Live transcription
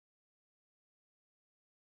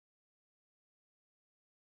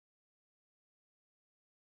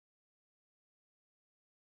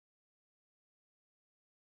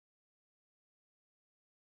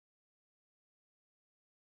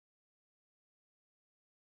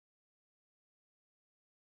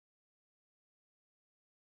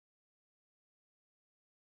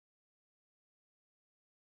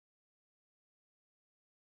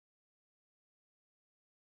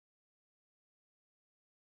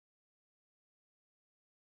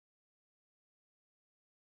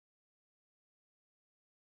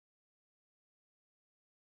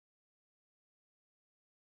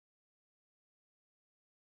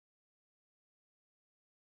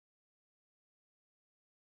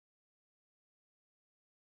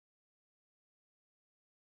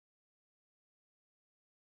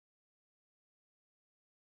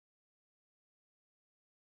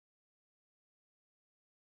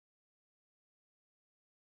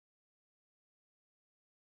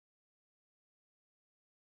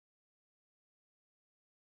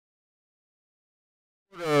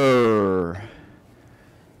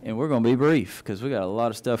going to be brief because we got a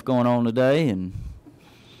lot of stuff going on today, and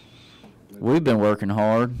we've been working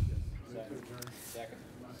hard.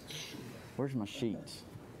 Where's my sheets?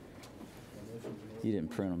 You didn't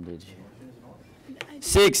print them, did you?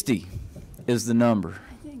 60 is the number.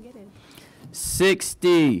 I didn't get it.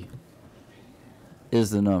 60 is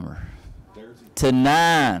the number. To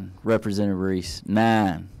 9, Representative Reese.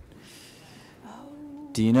 9.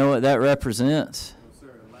 Do you know what that represents?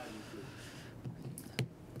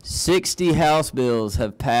 60 House bills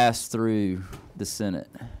have passed through the Senate.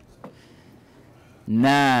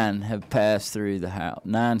 9 have passed through the House.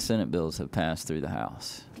 9 Senate bills have passed through the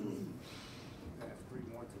House.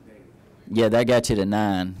 Yeah, that got you to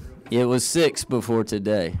 9. It was 6 before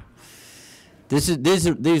today.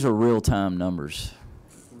 These are real-time numbers.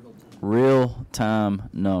 Real-time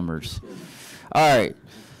numbers. All right.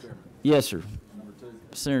 Yes, sir.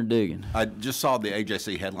 Senator Dugan. I just saw the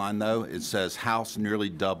AJC headline, though. It says House nearly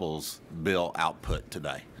doubles bill output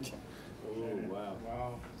today. Oh, wow.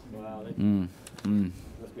 Wow.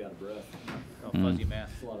 Must be out of breath. Fuzzy math.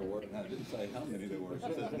 It's a lot of work. I didn't say how many there were. It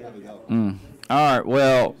says nearly double. All right,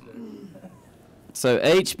 well, so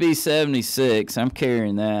HB 76, I'm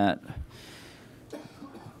carrying that.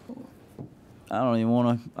 I don't even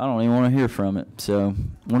want to hear from it. So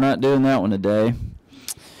we're not doing that one today.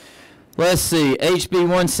 Let's see, HB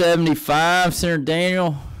 175, Senator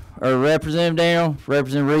Daniel, or Representative Daniel,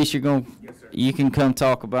 Representative Reese, you can come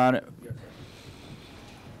talk about it. Yes,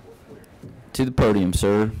 To the podium,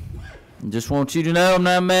 sir. I just want you to know I'm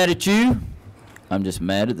not mad at you. I'm just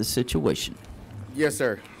mad at the situation. Yes,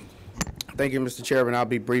 sir. Thank you, Mr. Chairman. I'll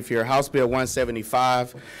be brief here. House Bill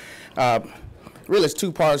 175. Really, it's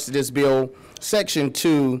 2 parts to this bill. Section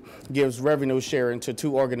 2 gives revenue sharing to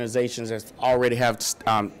 2 organizations that already have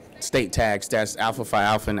state tags. That's Alpha Phi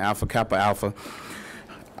Alpha and Alpha Kappa Alpha.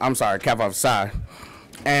 I'm sorry, Kappa Alpha Psi.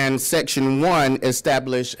 And Section 1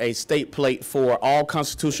 established a state plate for all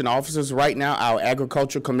constitutional officers. Right now, our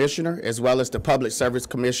agriculture commissioner, as well as the public service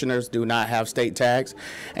commissioners, do not have state tags.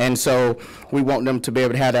 And so we want them to be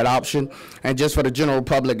able to have that option. And just for the general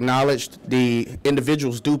public knowledge, the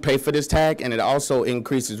individuals do pay for this tag, and it also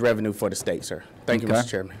increases revenue for the state, sir. Thank you, Mr.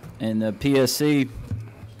 Chairman. And the PSC,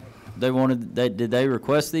 did they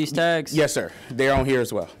request these tags? Yes, sir. They're on here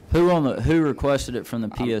as well. Who requested it from the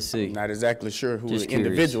PSC? I'm not exactly sure who Just the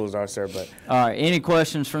individuals are, sir, but. All right, any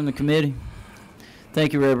questions from the committee?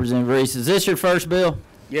 Thank you, Representative Reese. Is this your first bill?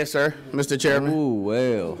 Yes, sir, Mr. Chairman. Oh,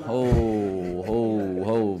 well,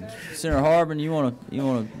 Senator Harbin, you want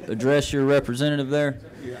to address your representative there?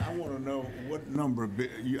 Yeah, I want to know what number.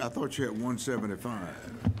 I thought you had 175.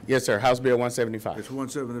 Yes, sir. House Bill 175. It's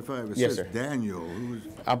 175. It Yes, says sir. Daniel.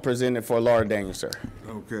 I presented for Laura Daniel, sir.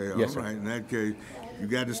 Okay, Yes, all sir. right. In that case, you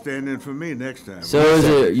got to stand in for me next time. So is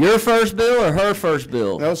it your first bill or her first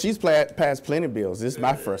bill? No, she's passed plenty of bills. This is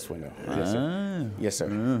my first one, though. Yes, sir. Yes,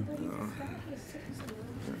 sir.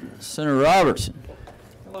 Senator Robertson.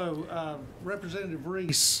 Hello, Representative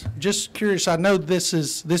Reese. Just curious, I know this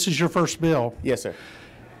is your first bill. Yes, sir.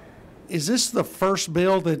 Is this the first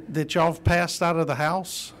bill that y'all have passed out of the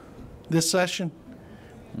House this session?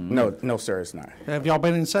 No, sir, it's not. Have y'all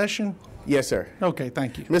been in session? Yes, sir. Okay,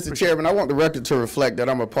 thank you. Mr. Chairman, I want the record to reflect that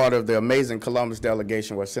I'm a part of the amazing Columbus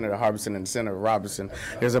delegation where Senator Harbison and Senator Robertson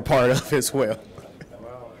is a part of as well.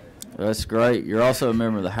 That's great. You're also a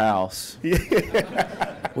member of the House,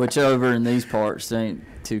 which over in these parts ain't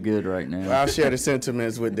too good right now. Well, I'll share the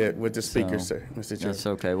sentiments with the speaker, sir, Mr. Chairman. That's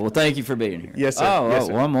okay. Well, thank you for being here. Yes, sir. Oh, Yes,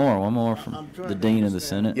 sir. one more from the Dean of the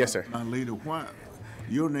Senate. Yes, sir. My leader, why?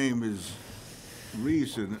 Your name is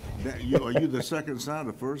Reese, and are you the second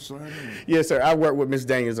signer, the first signer? Yes, sir. I work with Ms.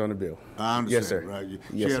 Daniels on the bill. I understand. Yes, sir. Right.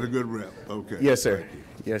 She Yes, had sir. a good rep. Okay. Yes, sir. Thank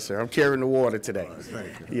you. Yes, sir. I'm carrying the water today. All right,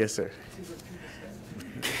 thank you. Yes, sir.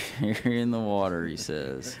 You're in the water, he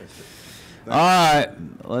says. All right,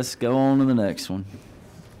 let's go on to the next one.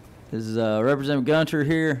 Is Representative Gunter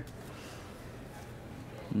here?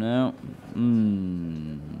 No.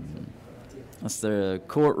 That's the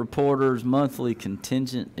court reporter's monthly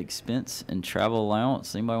contingent expense and travel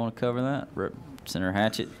allowance. Anybody want to cover that? Senator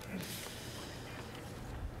Hatchett.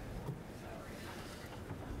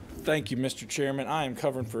 Thank you, Mr. Chairman. I am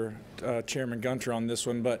covering for Chairman Gunter on this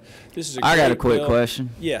one, but this is a I got a great quick bill.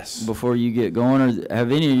 question. Yes. Before you get going,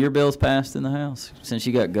 have any of your bills passed in the House? Since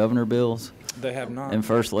you got governor bills They have not. and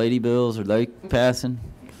first lady bills, are they passing?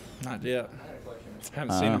 Not yet.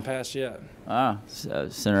 Haven't seen them pass yet.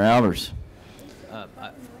 Senator Albers.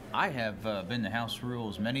 I have been to House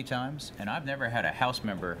Rules many times, and I've never had a House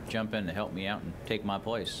member jump in to help me out and take my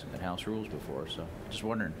place at House Rules before. So just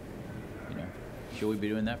wondering, should we be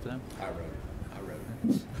doing that for them? I wrote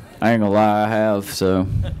it. I ain't gonna lie, I have, so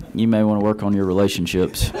you may want to work on your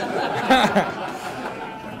relationships.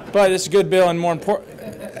 But it's a good bill, and more important,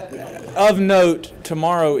 of note,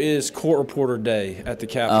 tomorrow is Court Reporter Day at the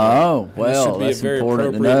Capitol. Oh, And well, this would be that's a very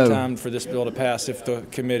important to appropriate know. time for this bill to pass if the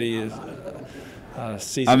committee is,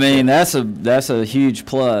 sees I it mean, fit. that's a huge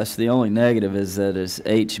plus. The only negative is that it's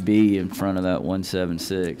HB in front of that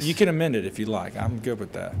 176. You can amend it if you like. I'm good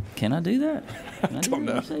with that. Can I do that? Can I do don't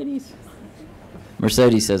that, know. Mercedes?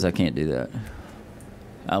 Mercedes says I can't do that.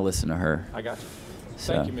 I'll listen to her. I got you.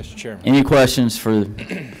 So, Thank you, Mr. Chairman. Any questions for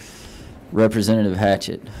Representative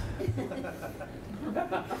Hatchett?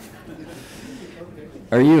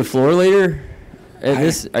 Are you a floor leader?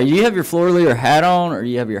 Are you have your floor leader hat on, or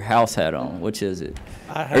you have your house hat on? Which is it?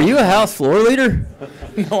 Are you a House floor leader?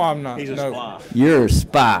 No, I'm not. He's a No. spy. You're a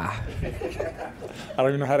spy. I don't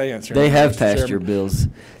even know how to answer. They it, have Mr. passed your Chairman. bills.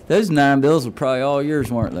 Those 9 bills were probably all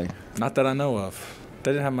yours, weren't they? Not that I know of.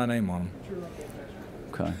 They didn't have my name on them.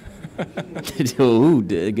 Okay. Ooh,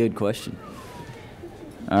 good question.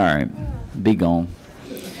 All right, be gone.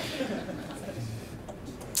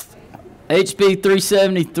 HB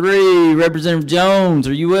 373, Representative Jones,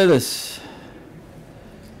 are you with us?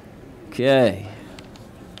 Okay.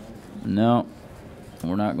 No,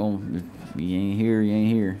 we're not going. You ain't here. You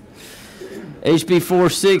ain't here. HB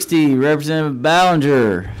 460, Representative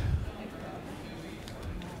Ballinger.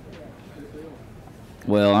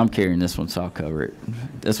 Well, I'm carrying this one, so I'll cover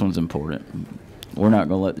it. This one's important. We're not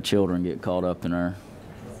going to let the children get caught up in our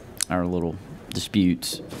little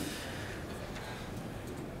disputes.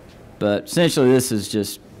 But essentially, this is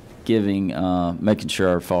just giving, making sure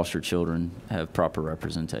our foster children have proper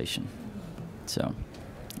representation. So,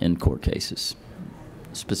 in court cases,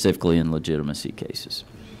 specifically in legitimacy cases.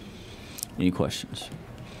 Any questions?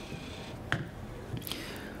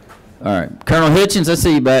 All right, Colonel Hitchens, I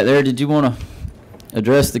see you back there. Did you want to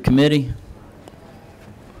address the committee?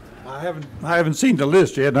 I haven't seen the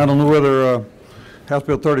list yet, and I don't know whether House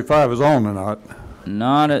Bill 35 is on or not.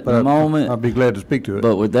 Not at the But moment. I'd be glad to speak to it.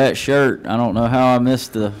 But with that shirt, I don't know how I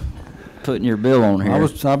missed the putting your bill on here.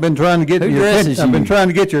 I've been trying to get Who your dresses attention. I've been you? trying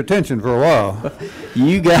to get your attention for a while.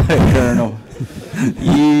 You got it, Colonel.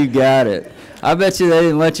 You got it. I bet you they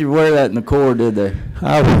didn't let you wear that in the Corps, did they?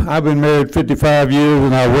 I've been married 55 years,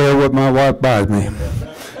 and I wear what my wife buys me.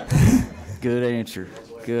 Good answer.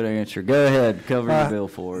 Good answer. Go ahead. Cover your bill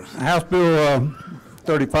for us. House Bill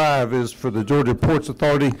 35 is for the Georgia Ports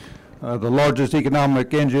Authority, the largest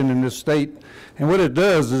economic engine in this state. And what it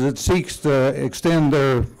does is it seeks to extend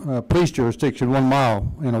their police jurisdiction 1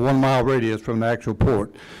 mile, in a 1 mile radius from the actual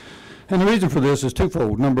port. And the reason for this is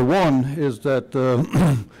twofold. Number one is that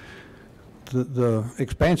the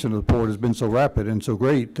expansion of the port has been so rapid and so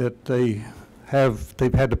great that they've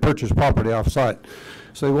had to purchase property off-site.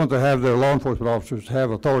 So they want to have their law enforcement officers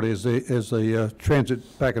have authority as they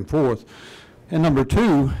transit back and forth. And number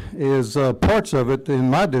two is parts of it in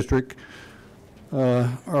my district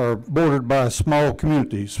are bordered by small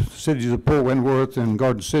communities, cities of Port Wentworth and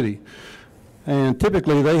Garden City. And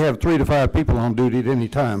typically they have 3 to 5 people on duty at any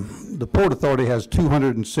time. The Port Authority has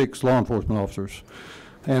 206 law enforcement officers.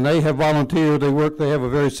 And they have volunteered, they have a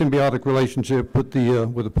very symbiotic relationship with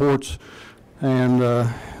the ports. And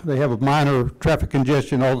they have a minor traffic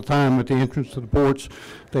congestion all the time at the entrance to the ports.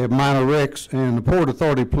 They have minor wrecks, and the Port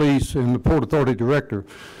Authority Police and the Port Authority Director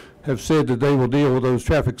have said that they will deal with those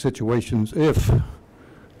traffic situations if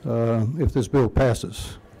this bill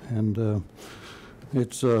passes. And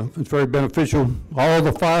it's very beneficial. All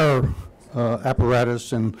the fire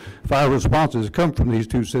apparatus and fire responses come from these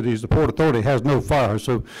two cities. The Port Authority has no fire,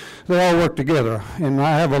 so they all work together. And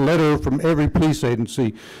I have a letter from every police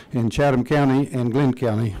agency in Chatham County and Glenn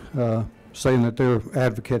County saying that they're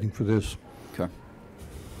advocating for this. Okay.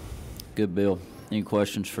 Good bill. Any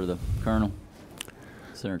questions for the Colonel?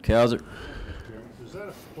 Senator Cowser?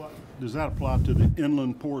 Does that apply to the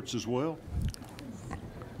inland ports as well?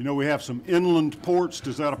 You know, we have some inland ports.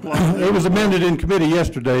 Does that apply? It was amended in committee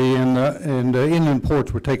yesterday, and inland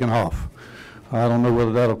ports were taken off. I don't know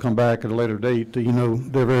whether that'll come back at a later date. You know,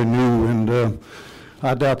 they're very new, and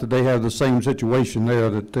I doubt that they have the same situation there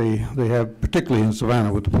that they have, particularly in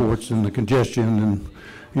Savannah with the ports and the congestion, and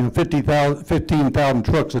you know, 15,000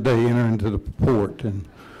 trucks a day enter into the port. And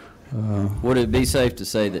would it be safe to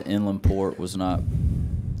say that inland port was not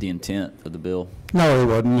the intent of the bill? No, it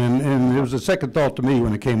wasn't, and it was a second thought to me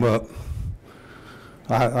when it came up.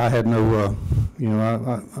 I had no, you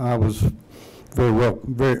know, I was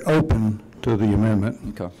very open to the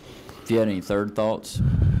amendment. Okay. If you had any third thoughts?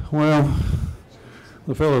 Well,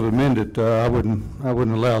 the fellow that amended, I wouldn't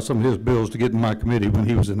allow some of his bills to get in my committee when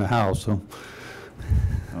he was in the House. So.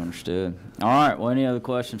 Oh Understood. All right. Well, any other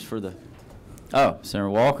questions for the? Oh, Senator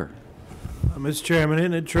Walker. Mr. Chairman,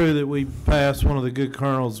 isn't it true that we passed one of the good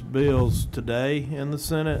colonel's bills today in the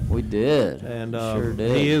Senate? We did. And sure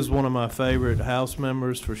did. he is one of my favorite House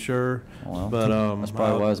members for sure. Well, but that's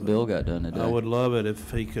probably why his bill got done today. I would love it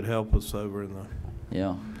if he could help us over in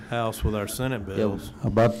the House with our Senate bills.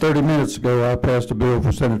 About 30 minutes ago, I passed a bill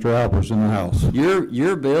for Senator Alpers in the House.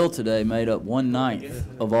 Your bill today made up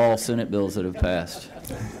 1/9 of all Senate bills that have passed.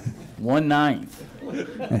 1/9.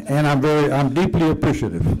 And I'm deeply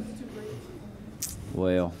appreciative.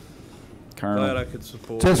 Well, Colonel. Glad I could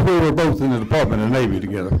support. Since we were both in the Department of Navy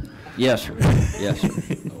together. Yes, sir. Yes, sir.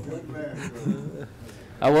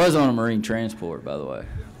 I was on a Marine transport, by the way.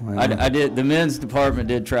 Well. I did. The men's department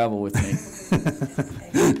did travel with me.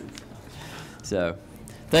 So,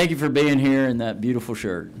 thank you for being here in that beautiful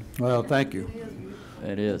shirt. Well, thank you.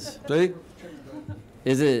 It is. See?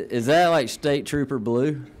 Is that like State Trooper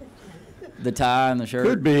blue? The tie and the shirt?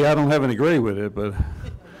 Could be. I don't have any gray with it, but.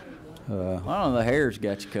 I don't know. The hair's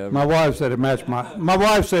got you covered. My wife said it matched my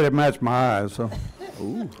wife said it matched my eyes. So.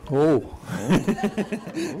 Ooh. Oh.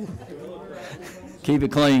 Keep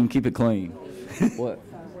it clean. Keep it clean. What?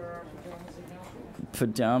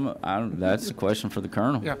 Pajama? That's a question for the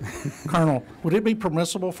Colonel. Yeah, Colonel, would it be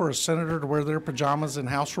permissible for a senator to wear their pajamas in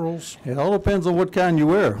House rules? It all depends on what kind you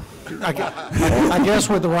wear. I guess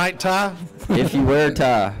with the right tie. If you wear a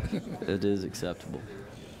tie, it is acceptable.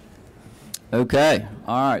 Okay.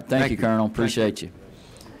 All right. Thank you, Colonel. Appreciate you.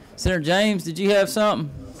 Senator James, did you have something?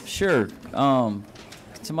 Sure. Can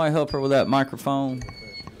somebody help her with that microphone?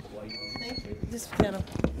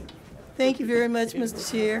 Thank you very much,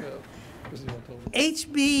 Mr. Chair.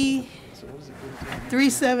 HB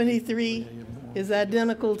 373 is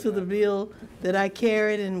identical to the bill that I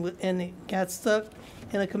carried and it got stuck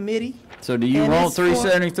in a committee. So do you want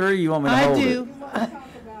 373? You want me to hold it? I do.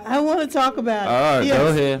 I want to talk about it. All right, yes. go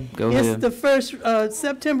ahead. Go ahead. It's the first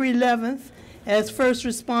September 11th as First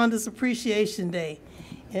Responders Appreciation Day,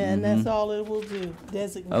 and that's all it will do.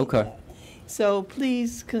 Designate. Okay. That. So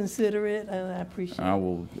please consider it, and I appreciate it. I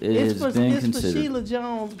will. It's for considered. For Sheila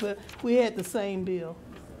Jones, but we had the same bill.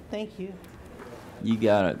 Thank you. You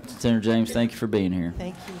got it, Senator James. Thank you for being here.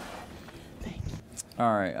 Thank you. Thank you.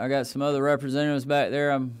 All right, I got some other representatives back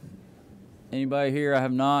there. Anybody here? I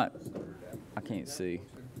have not. I can't see.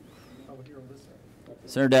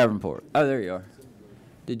 Senator Davenport. Oh, there you are.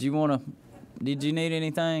 Did you need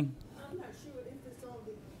anything? I'm not sure if it's on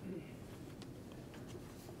the.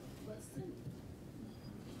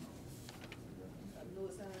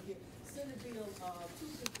 Senate Bill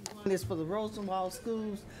 251 is for the Rosenwald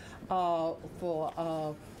schools, for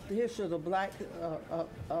the history of the black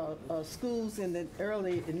schools in the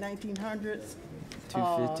early 1900s.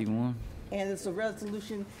 251. And it's a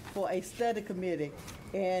resolution for a study committee.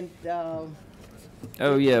 And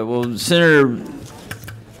oh yeah, well, Senator,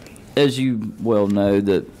 as you well know,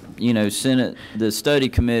 that Senate, the study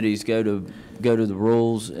committees go to the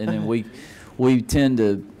rules, and then we tend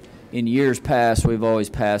to, in years past, we've always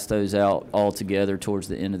passed those out all together towards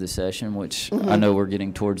the end of the session, which I know we're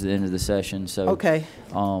getting towards the end of the session. So okay,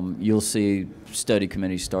 you'll see study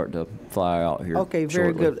committees start to fly out here. Okay,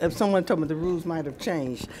 very shortly. good. If someone told me the rules might have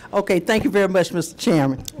changed. Okay, thank you very much, Mr.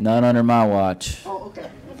 Chairman. None under my watch. Oh,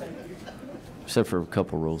 okay. Except for a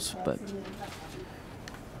couple rules, but.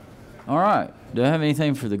 All right. Do I have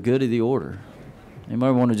anything for the good of the order?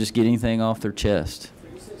 Anybody want to just get anything off their chest?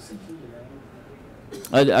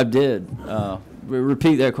 I did.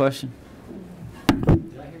 Repeat that question.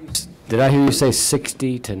 Did I hear you say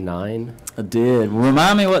 60 to 9? I did.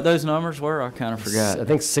 Remind me what those numbers were. I kind of forgot. I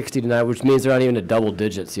think 60 to 9, which means they're not even at double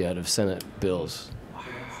digits yet of Senate bills.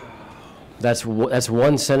 That's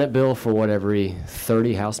one Senate bill for what, every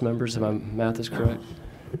 30 House members, if my math is correct?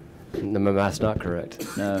 No, my math's not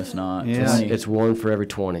correct. No, it's not. Yeah. It's one for every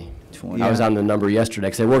 20. 20. I was on the number yesterday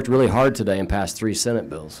because they worked really hard today and passed 3 Senate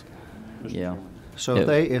bills. Yeah. So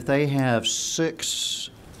if they have 6,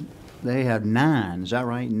 they have 9, is that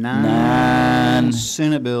right? 9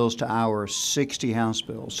 Senate bills to our 60 House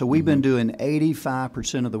bills. So we've been doing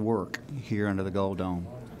 85% of the work here under the Gold Dome.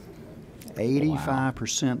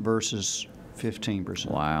 85% versus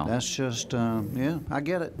 15%. Wow. That's just, yeah, I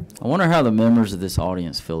get it. I wonder how the members of this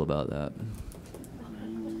audience feel about that.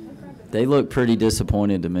 They look pretty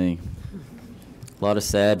disappointed to me. A lot of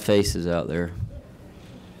sad faces out there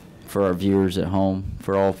for our viewers at home,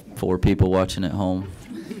 for all 4 people watching at home.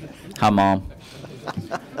 Hi, Mom.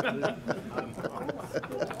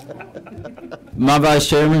 My Vice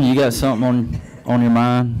Chairman, you got something on your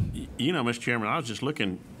mind? You know, Mr. Chairman, I was just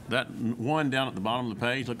looking, that one down at the bottom of the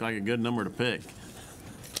page looked like a good number to pick.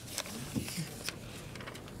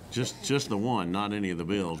 Just the one, not any of the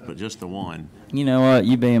bills, but just the one. You know what?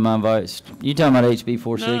 You being my vice. You talking about HB No,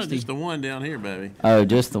 460? just the one down here, baby. Oh,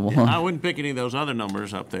 just the one. I wouldn't pick any of those other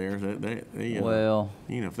numbers up there. Well,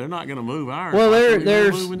 you know, if they're not going to move ours, well, why should we be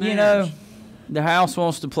there's, moving you theirs? know, the House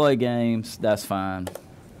wants to play games. That's fine.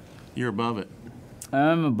 You're above it.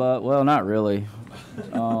 I'm above. Well, not really.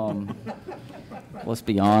 Let's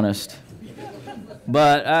be honest.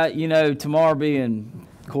 But you know, tomorrow being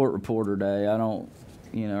court reporter day, I don't.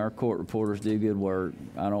 You know, our court reporters do good work.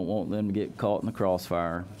 I don't want them to get caught in the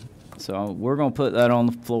crossfire. So we're going to put that on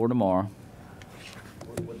the floor tomorrow.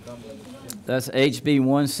 That's HB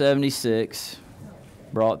 176,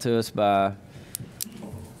 brought to us by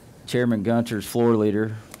Chairman Gunter's floor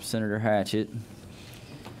leader, Senator Hatchett.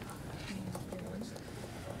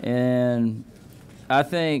 And I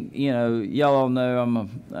think, you know, y'all all know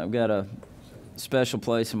I've got a special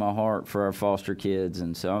place in my heart for our foster kids,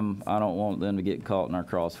 and so I don't want them to get caught in our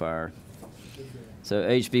crossfire. So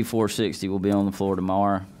HB 460 will be on the floor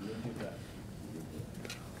tomorrow.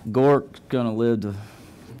 Gork's gonna live to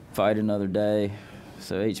fight another day,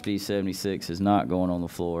 so HB 76 is not going on the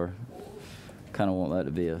floor. Kind of want that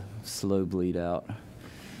to be a slow bleed out.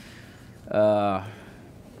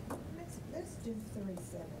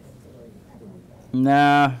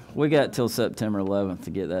 Nah, we got till September 11th to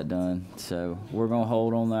get that done, so we're gonna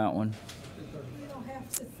hold on that one.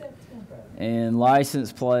 And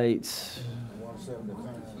license plates,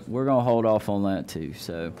 we're gonna hold off on that too.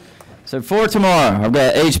 So for tomorrow, I've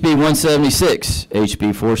got HB 176,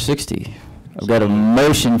 HB 460. I've got a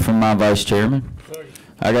motion from my vice chairman.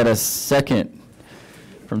 I got a second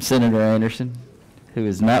from Senator Anderson, who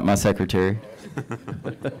is not my secretary.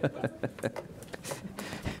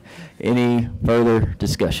 Any further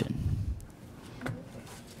discussion?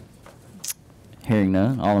 Hearing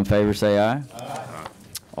none, all in favor say aye. Aye.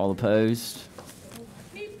 All opposed?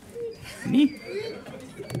 All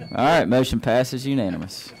right, motion passes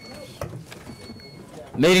unanimous.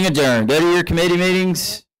 Meeting adjourned. Go to your committee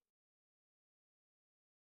meetings.